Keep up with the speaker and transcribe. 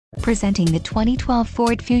Presenting the 2012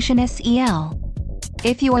 Ford Fusion SEL.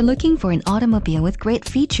 If you are looking for an automobile with great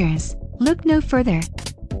features, look no further.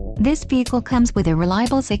 This vehicle comes with a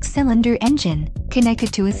reliable 6-cylinder engine,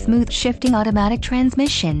 connected to a smooth shifting automatic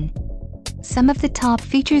transmission. Some of the top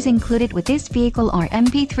features included with this vehicle are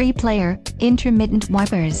MP3 player, intermittent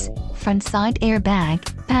wipers, front side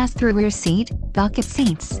airbag, pass-through rear seat, bucket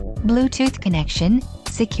seats, Bluetooth connection,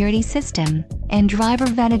 security system, and driver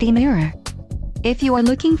vanity mirror. If you are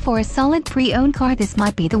looking for a solid pre-owned car, this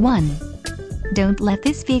might be the one. Don't let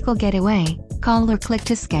this vehicle get away. Call or click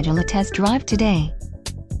to schedule a test drive today.